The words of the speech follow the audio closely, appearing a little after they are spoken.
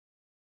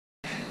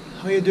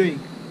How are you doing?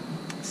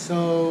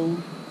 So,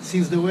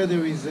 since the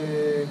weather is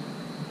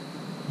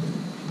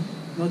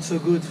not so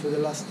good for the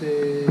last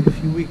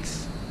few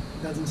weeks,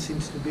 doesn't seem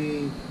to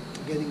be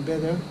getting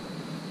better.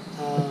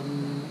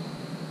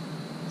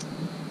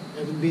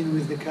 Haven't been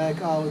with the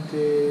kayak out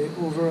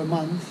over a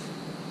month,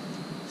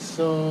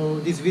 so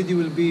this video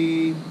will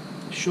be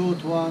a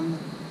short one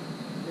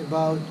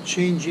about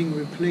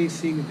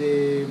replacing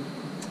the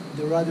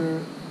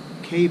rudder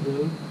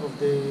cable of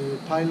the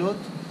Pilot.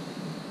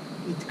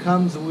 It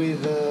comes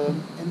with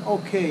an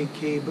OK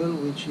cable,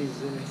 which is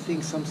I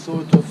think some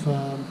sort of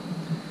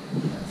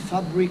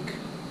fabric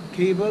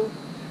cable.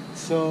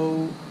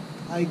 So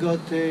I got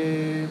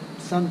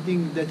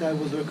something that I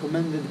was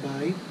recommended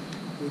by,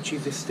 which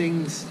is a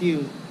stainless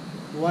steel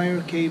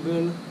wire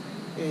cable,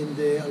 and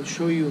I'll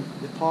show you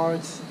the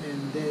parts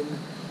and then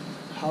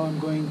how I'm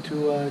going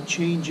to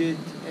change it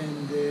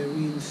and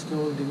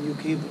reinstall the new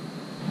cable.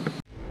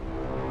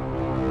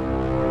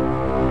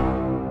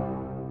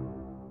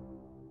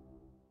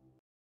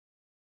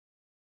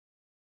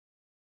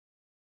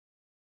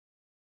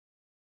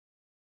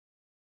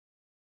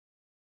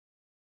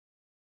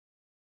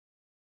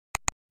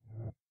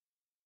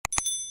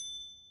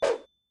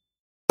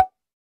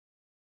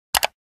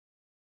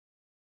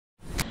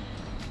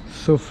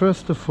 So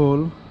first of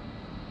all,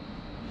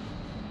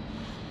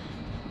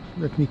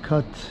 let me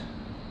cut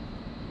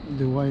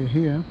the wire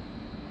here.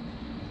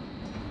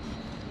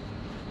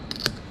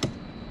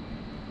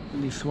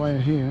 This wire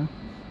here,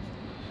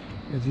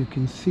 as you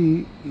can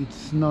see,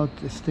 it's not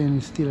a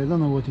stainless steel. I don't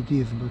know what it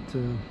is, but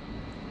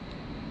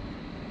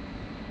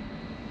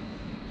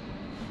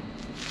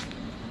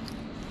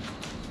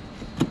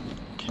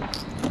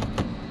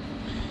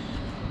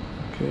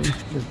okay,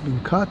 it's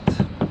been cut.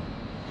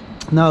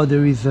 Now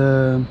there is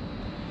a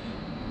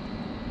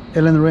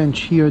Allen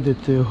wrench here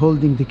that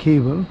holding the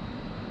cable.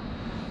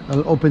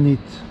 I'll open it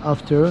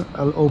after.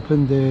 I'll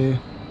open the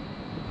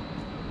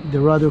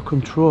rudder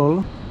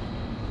control.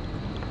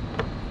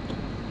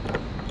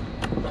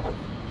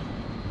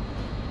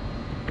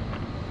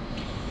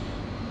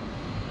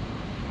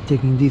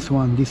 Taking this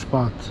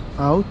part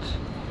out,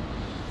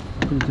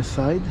 put it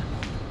aside.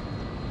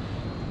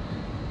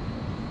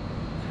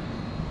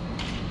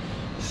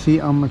 See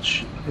how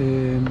much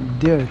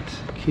dirt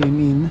came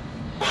in.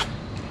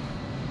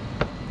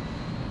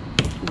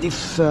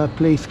 This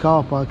place,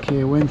 car park,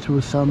 went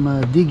through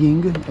some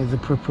digging as a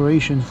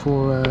preparation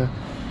for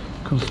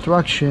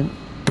construction,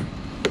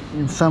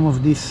 and some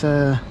of this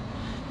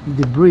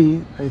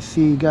debris I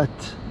see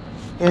got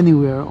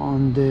anywhere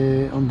on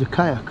the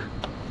kayak.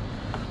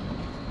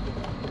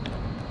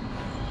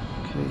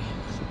 Okay,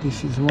 so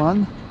this is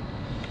one,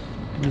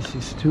 this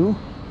is two.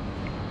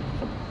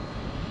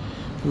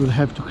 We will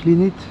have to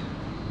clean it.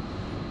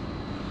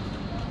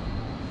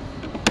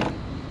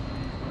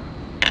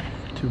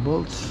 Two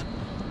bolts.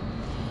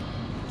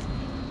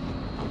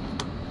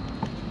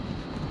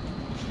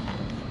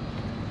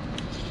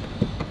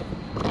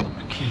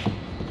 Okay,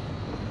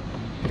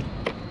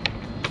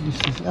 this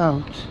is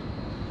out.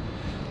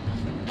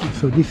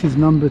 So this is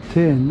number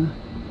 10.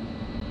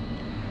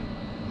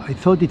 I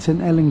thought it's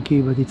an Allen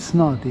key, but it's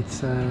not.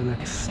 It's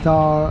like a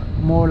star,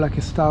 more like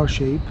a star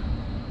shape.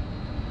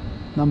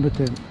 Number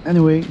 10.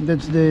 Anyway,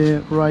 that's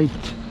the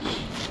right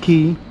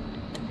key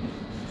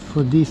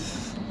for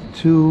these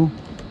two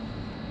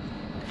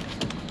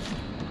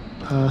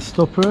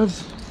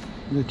stoppers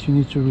that you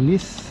need to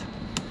release.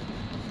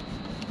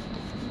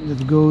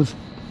 That goes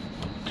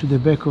to the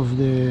back of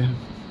the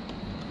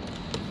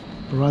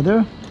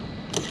rudder.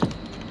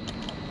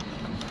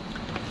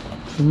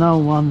 So now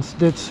once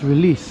that's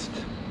released,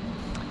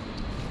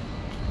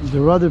 the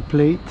rudder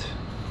plate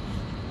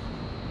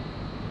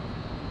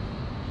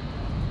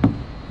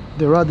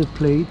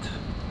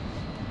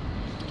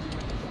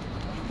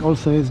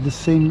also has the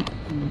same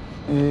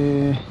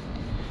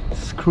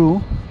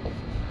screw.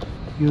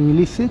 You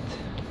release it.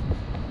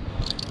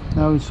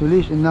 Now it's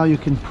released, and now you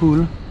can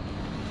pull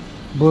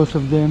both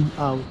of them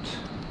out.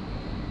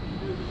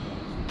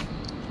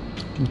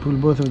 You can pull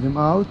both of them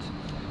out,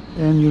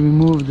 and you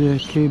remove the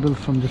cable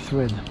from the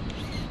thread.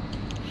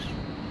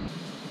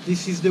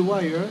 This is the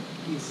wire.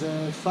 It's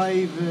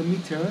 5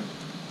 meter,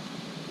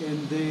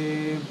 and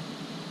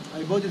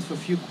I bought it for a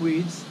few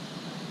quids,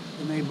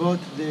 and I bought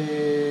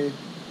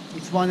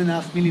it's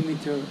 1.5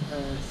 millimeter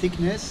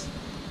thickness,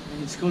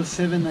 and it's called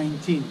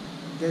 719.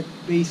 That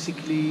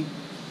basically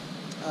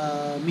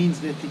means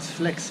that it's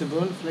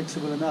flexible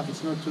enough,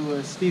 it's not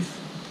too stiff,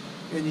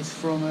 and it's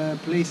from a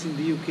place in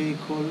the UK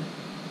called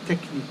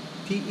Tecni,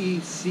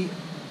 T-E-C-N-I.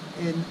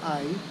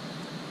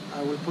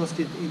 I will post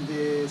it in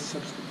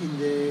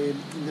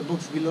the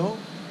box below,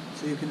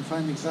 so you can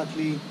find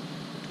exactly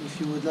if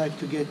you would like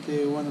to get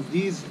one of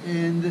these,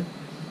 and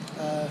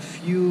a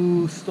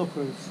few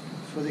stoppers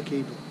for the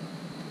cable.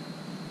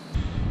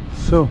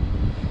 So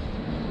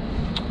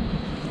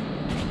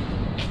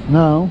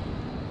now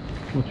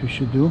what we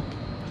should do,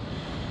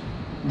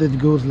 that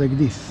goes like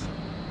this.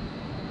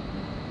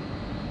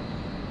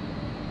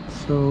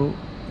 So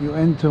you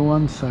enter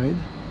one side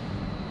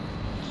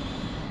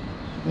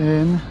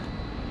and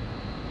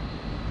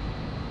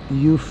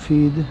you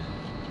feed.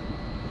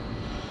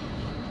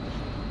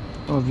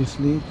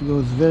 Obviously it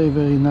goes very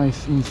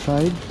nice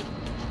inside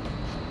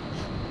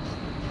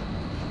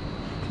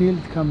till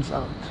it comes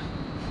out,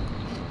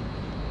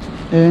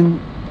 and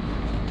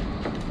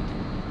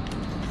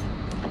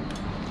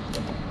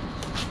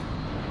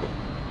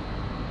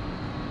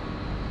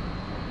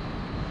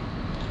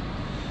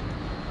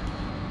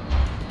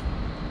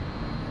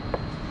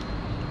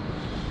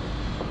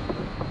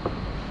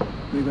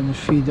we're going to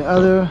feed the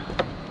other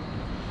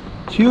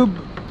tube,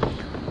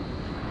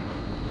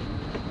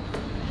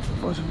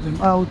 both of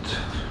them out.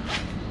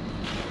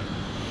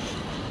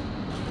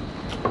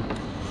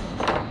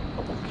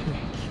 Okay.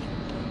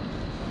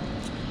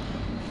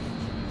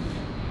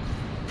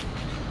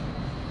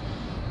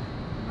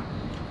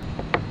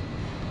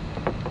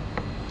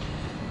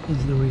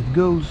 That's the way it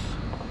goes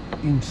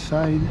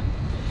inside.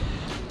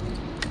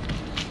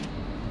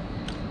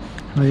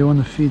 Now you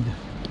want to feed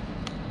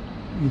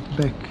it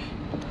back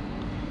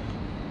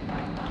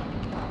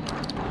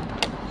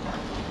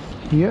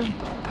here.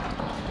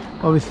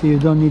 Obviously you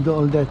don't need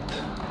all that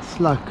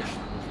slack.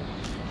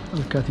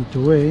 I'll cut it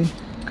away,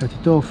 cut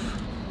it off.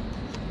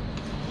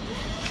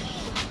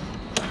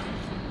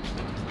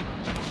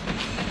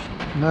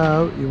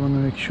 Now you want to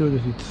make sure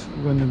that it's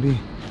going to be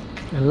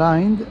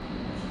aligned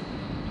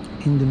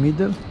in the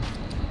middle.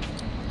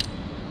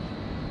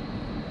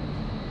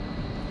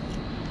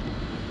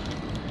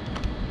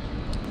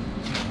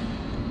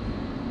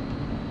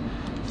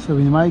 So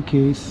in my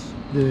case,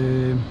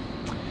 the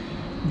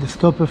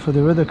stopper for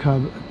the rudder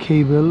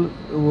cable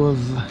was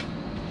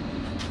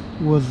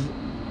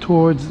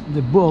towards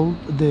the bolt.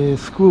 The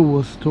screw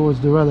was towards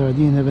the rudder. I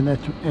didn't have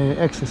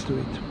access to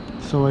it,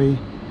 so I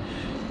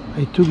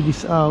took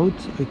this out.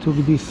 I took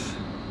this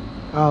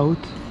out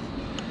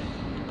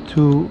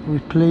to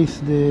replace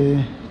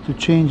to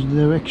change the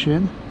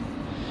direction,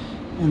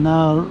 and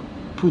now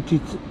put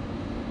it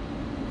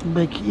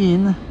back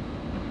in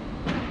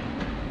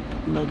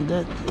like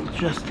that.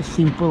 Just a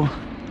simple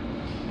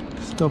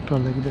stopper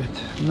like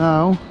that.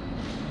 Now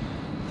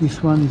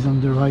this one is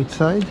on the right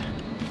side,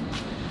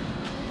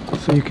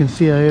 so you can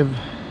see I have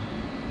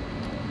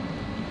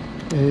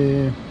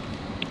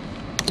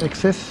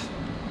access,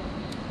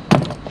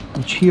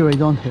 which here I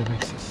don't have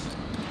access.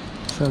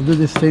 So I'll do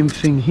the same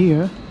thing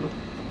here.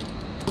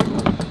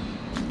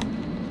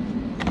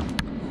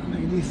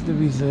 Like this,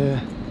 there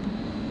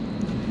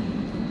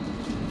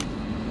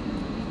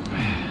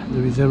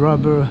is a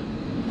rubber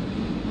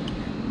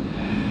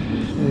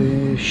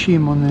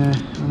shim on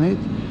it.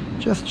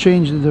 Just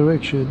change the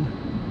direction.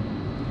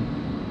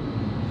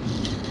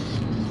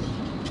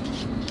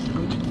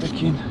 Put it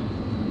back in.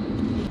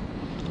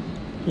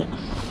 Yeah.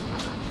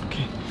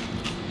 Okay.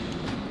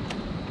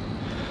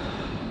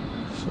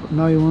 So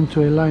now you want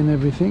to align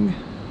everything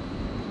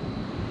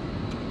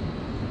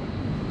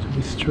to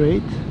be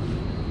straight.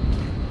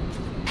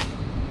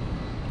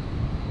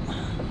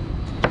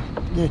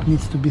 That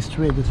needs to be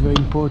straight. It's very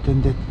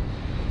important that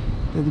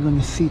that's going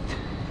to sit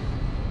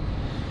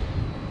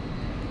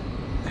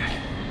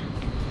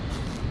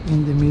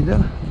in the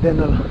middle. Then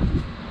I'll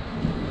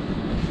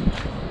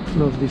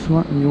close this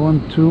one, and you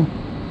want to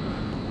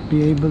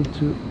be able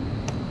to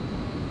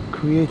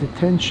create a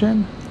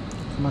tension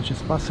as much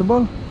as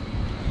possible,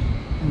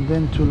 and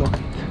then to lock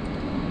it.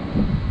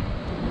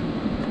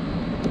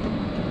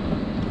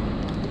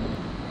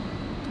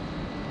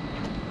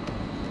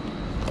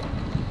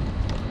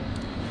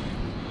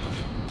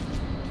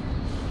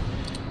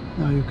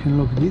 Now you can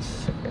lock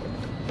this.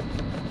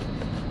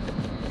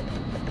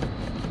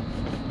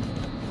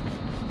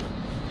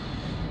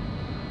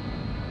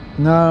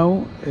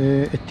 Now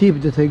a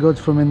tip that I got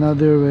from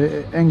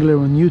another angler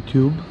on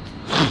YouTube.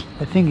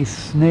 I think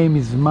his name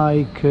is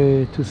Mike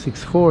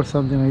 264,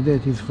 something like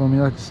that. He's from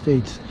United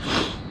States.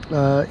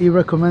 He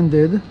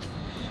recommended,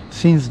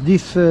 since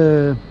this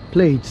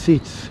plate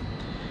sits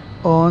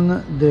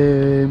on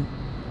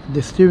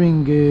the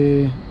steering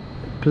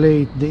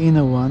plate, the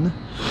inner one,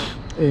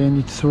 and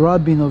it's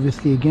rubbing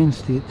obviously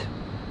against it,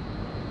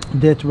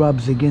 that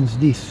rubs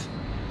against this.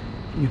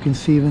 You can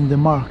see even the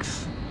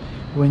marks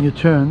when you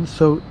turn.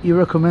 So he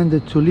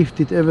recommended to lift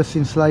it ever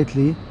so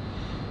slightly,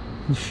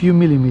 a few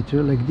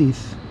millimeters like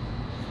this,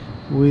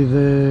 with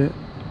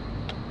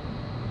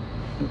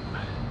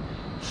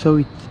so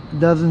it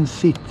doesn't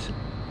sit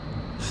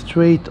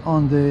straight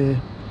on the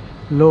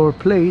lower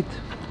plate,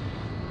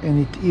 and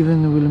it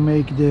even will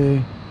make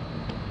the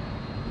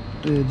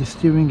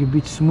steering a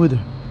bit smoother.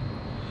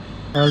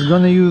 I'm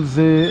gonna use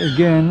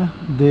again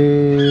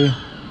the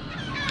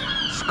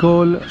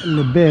Skoll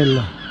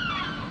Lebel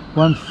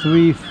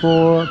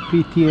 134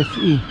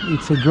 PTFE.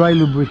 It's a dry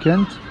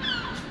lubricant.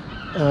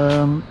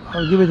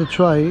 I'll give it a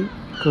try,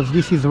 because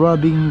this is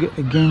rubbing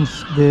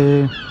against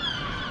the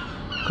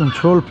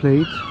control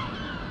plate,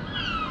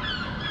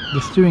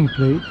 the steering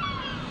plate.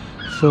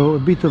 So a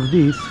bit of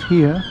this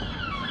here.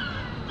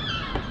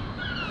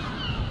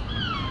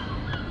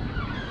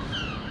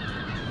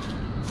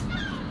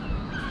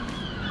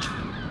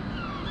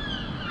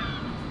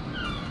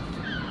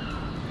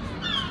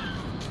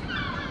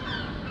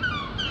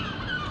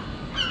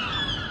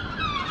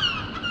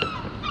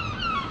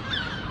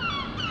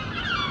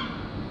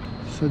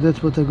 So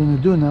that's what I'm gonna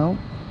do now,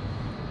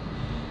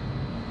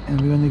 and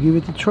we're gonna give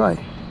it a try.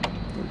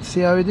 Let's see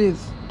how it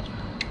is.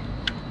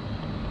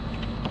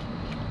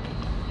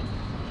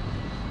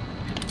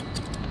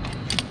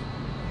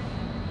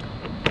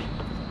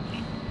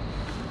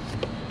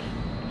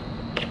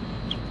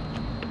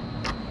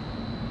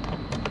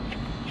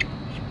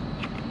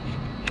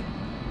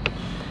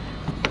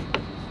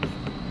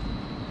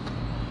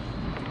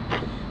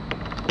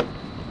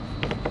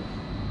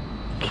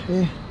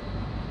 Okay,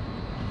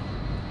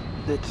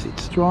 that's it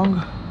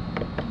strong.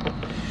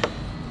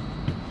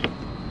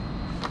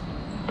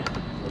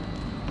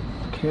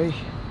 Okay,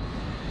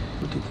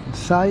 put it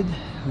inside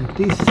like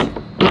this,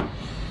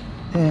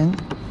 and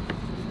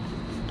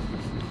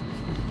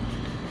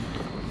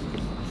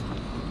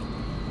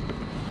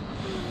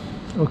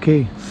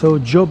okay, so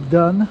job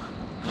done.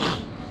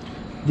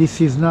 This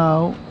is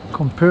now,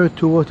 compared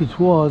to what it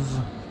was,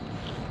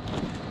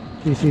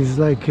 this is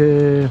like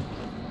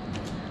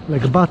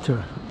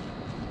butter.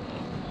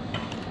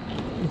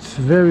 It's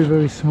very,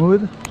 very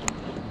smooth.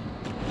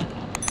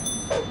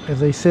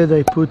 As I said,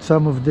 I put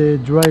some of the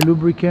dry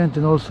lubricant,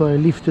 and also I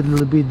lifted a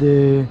little bit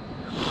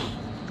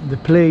the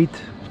plate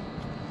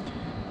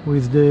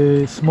with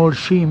the small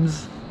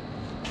shims,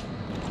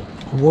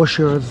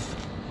 washers,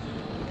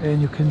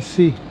 and you can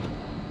see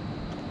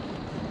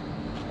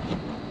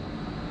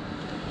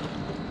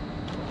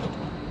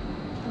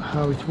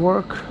how it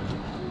works.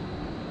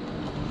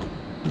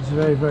 It's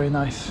very, very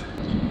nice.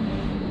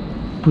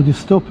 Put the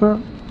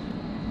stopper.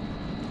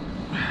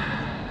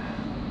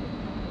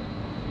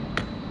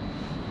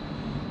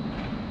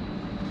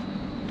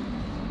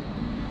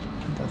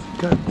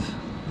 Cut,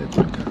 that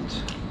will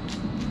cut.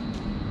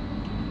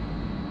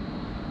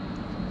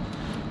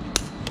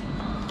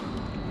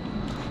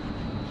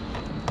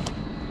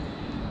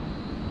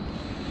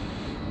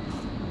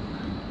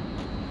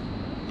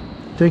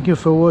 Thank you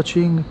for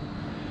watching.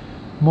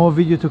 More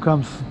video to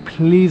come.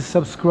 Please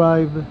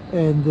subscribe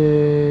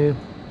and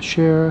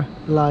share,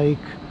 like,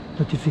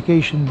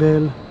 notification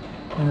bell,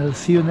 and I'll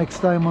see you next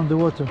time on the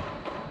water.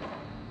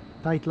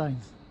 Tight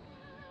lines.